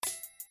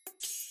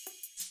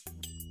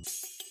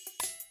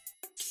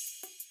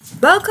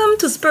Welcome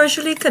to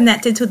Spiritually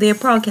Connected Today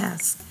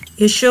podcast,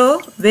 a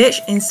show which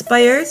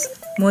inspires,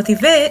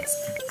 motivates,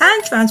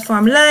 and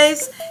transforms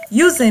lives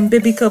using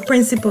biblical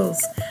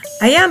principles.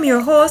 I am your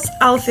host,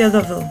 Althea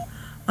Lovell.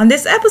 On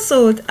this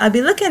episode, I'll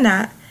be looking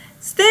at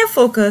staying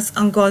focused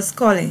on God's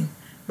calling.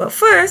 But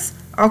first,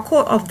 our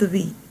quote of the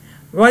week.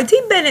 Roy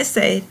T. Bennett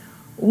said,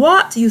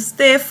 "What you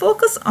stay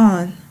focused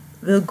on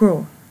will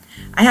grow."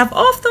 I have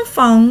often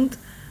found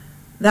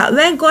that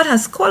when God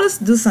has called us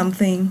to do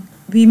something,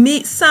 we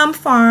meet some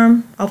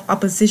form of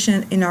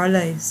opposition in our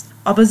lives.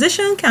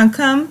 Opposition can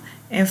come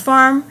in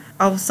form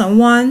of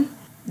someone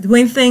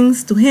doing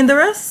things to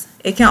hinder us.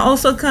 It can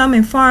also come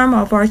in form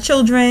of our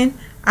children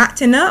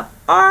acting up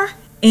or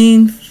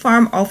in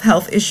form of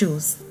health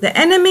issues. The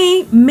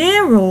enemy's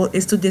main role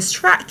is to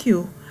distract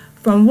you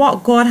from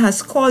what God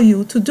has called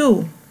you to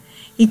do.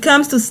 He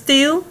comes to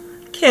steal,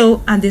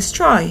 kill, and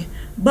destroy.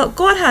 But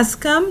God has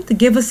come to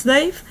give us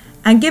life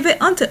and give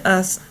it unto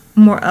us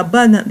more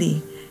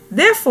abundantly.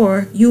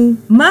 Therefore, you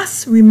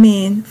must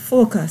remain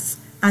focused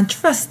and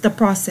trust the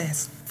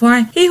process.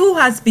 For he who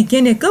has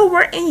begun a good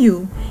work in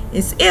you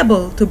is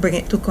able to bring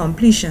it to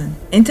completion.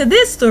 In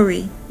today's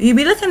story, we'll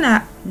be looking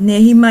at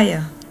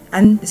Nehemiah.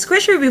 And the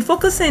scripture we'll be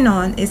focusing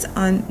on is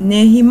on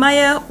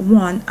Nehemiah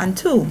 1 and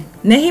 2.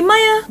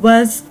 Nehemiah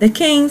was the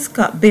king's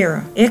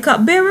cupbearer. A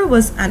cupbearer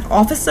was an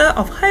officer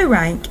of high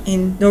rank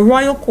in the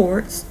royal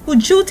courts,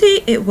 whose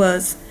duty it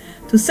was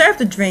to serve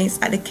the drinks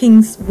at the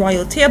king's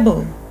royal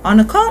table. On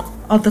account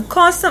of the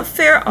constant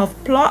fear of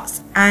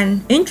plots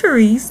and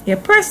injuries, a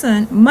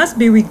person must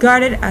be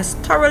regarded as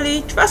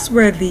thoroughly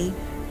trustworthy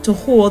to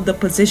hold the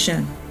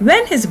position.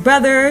 When his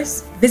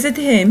brothers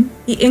visited him,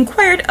 he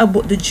inquired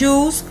about the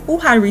Jews who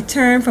had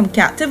returned from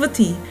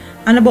captivity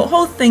and about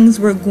how things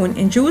were going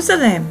in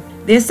Jerusalem.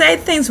 They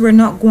said things were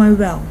not going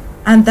well,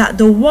 and that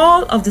the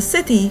wall of the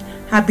city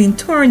had been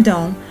torn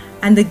down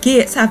and the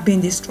gates had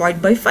been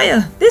destroyed by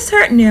fire. This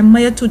hurt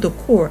Nehemiah to the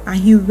core, and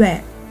he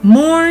wept,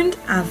 mourned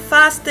and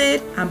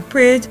fasted and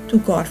prayed to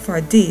God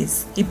for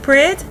days. He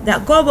prayed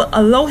that God would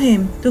allow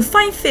him to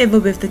find favor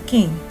with the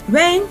king.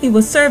 When he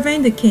was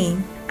serving the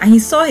king and he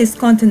saw his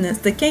countenance,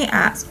 the king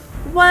asked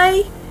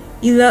why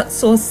he looked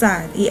so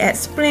sad. He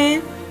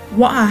explained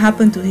what had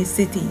happened to his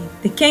city.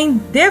 The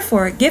king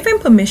therefore gave him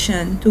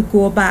permission to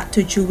go back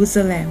to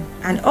Jerusalem,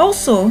 and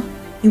also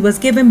he was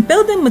given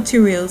building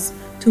materials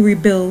to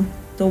rebuild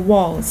the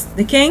walls.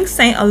 The king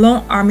sent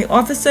along army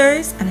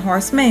officers and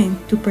horsemen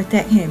to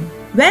protect him.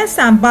 When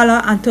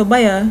Sanballat and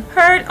Tobiah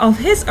heard of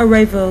his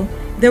arrival,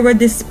 they were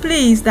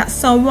displeased that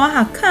someone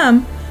had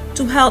come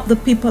to help the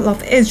people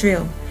of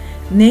Israel.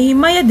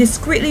 Nehemiah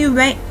discreetly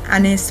went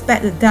and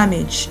inspected the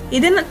damage. He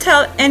didn't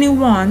tell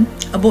anyone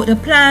about the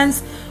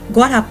plans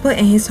God had put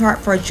in his heart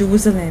for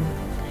Jerusalem.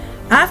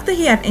 After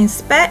he had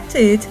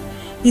inspected,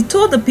 he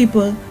told the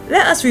people,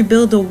 "Let us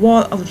rebuild the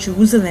wall of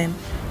Jerusalem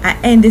and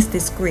end this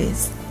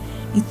disgrace."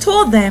 He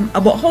told them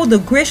about how the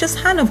gracious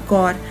hand of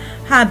God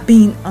had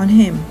been on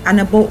him and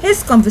about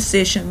his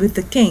conversation with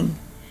the king.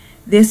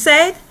 They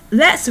said,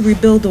 "Let's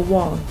rebuild the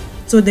wall."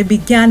 So they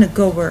began the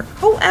good work.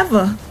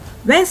 However,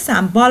 when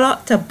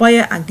Sanballat,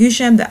 Tobiah, and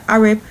Geshem the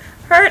Arab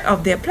heard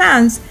of their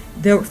plans,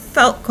 they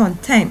felt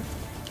contempt.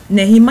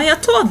 Nehemiah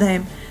told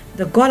them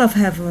the God of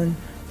heaven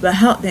will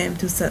help them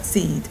to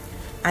succeed,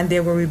 and they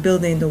were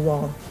rebuilding the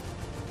wall.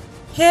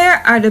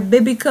 Here are the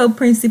biblical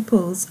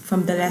principles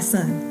from the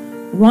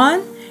lesson.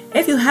 1.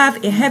 If you have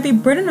a heavy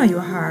burden on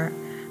your heart,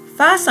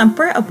 fast and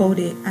pray about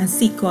it and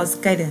seek God's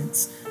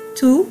guidance.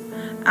 2.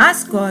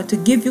 Ask God to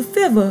give you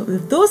favor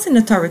with those in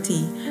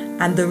authority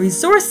and the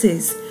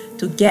resources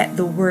to get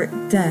the work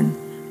done.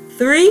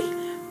 3.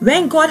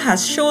 When God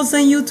has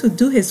chosen you to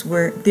do His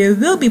work, there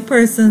will be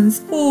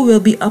persons who will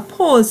be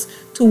opposed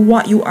to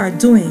what you are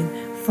doing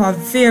for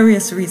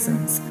various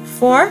reasons.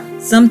 4.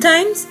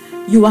 Sometimes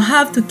you will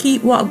have to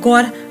keep what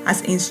God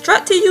has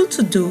instructed you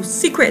to do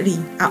secretly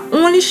and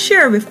only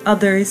share with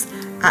others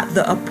at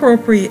the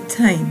appropriate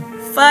time.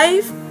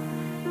 5.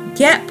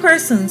 Get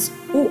persons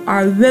who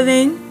are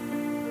willing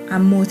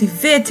and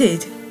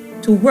motivated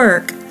to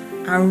work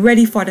and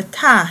ready for the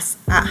task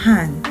at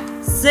hand.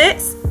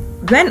 6.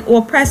 When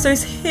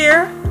oppressors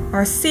hear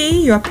or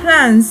see your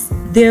plans,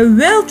 they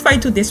will try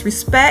to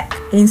disrespect,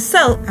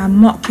 insult, and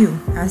mock you.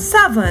 And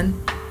 7.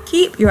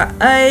 Keep your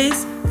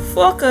eyes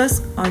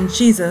focused on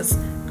Jesus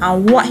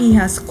and what He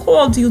has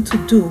called you to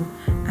do,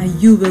 and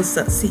you will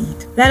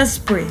succeed. Let us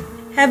pray.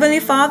 Heavenly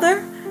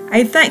Father,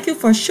 I thank you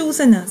for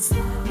choosing us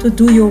to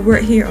do your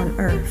work here on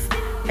earth.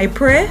 I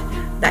pray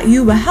that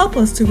you will help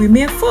us to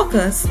remain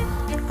focused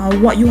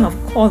on what you have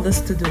called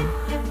us to do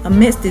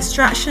amidst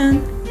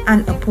distraction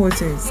and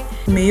opposers.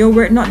 May your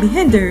work not be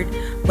hindered,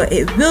 but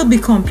it will be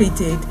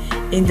completed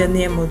in the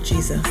name of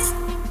Jesus.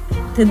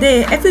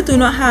 Today, if you do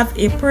not have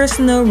a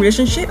personal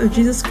relationship with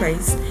Jesus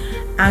Christ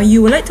and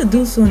you would like to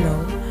do so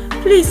now,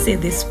 please say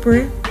this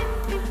prayer.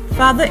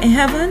 Father in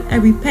heaven, I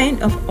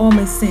repent of all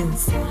my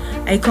sins.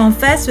 I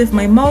confess with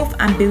my mouth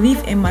and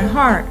believe in my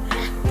heart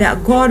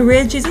that God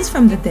raised Jesus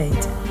from the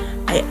dead.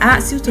 I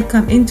ask you to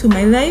come into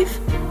my life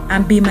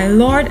and be my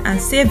Lord and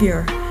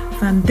Savior.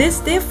 from this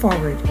day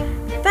forward.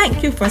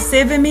 Thank you for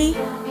saving me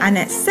and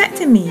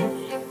accepting me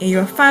in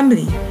your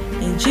family.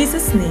 In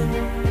Jesus' name,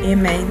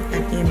 amen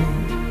and amen.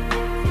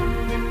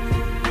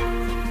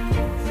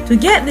 To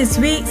get this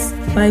week's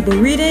Bible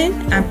reading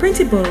and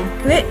printable,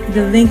 click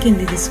the link in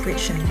the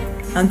description.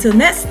 Until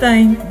next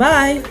time,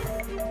 bye.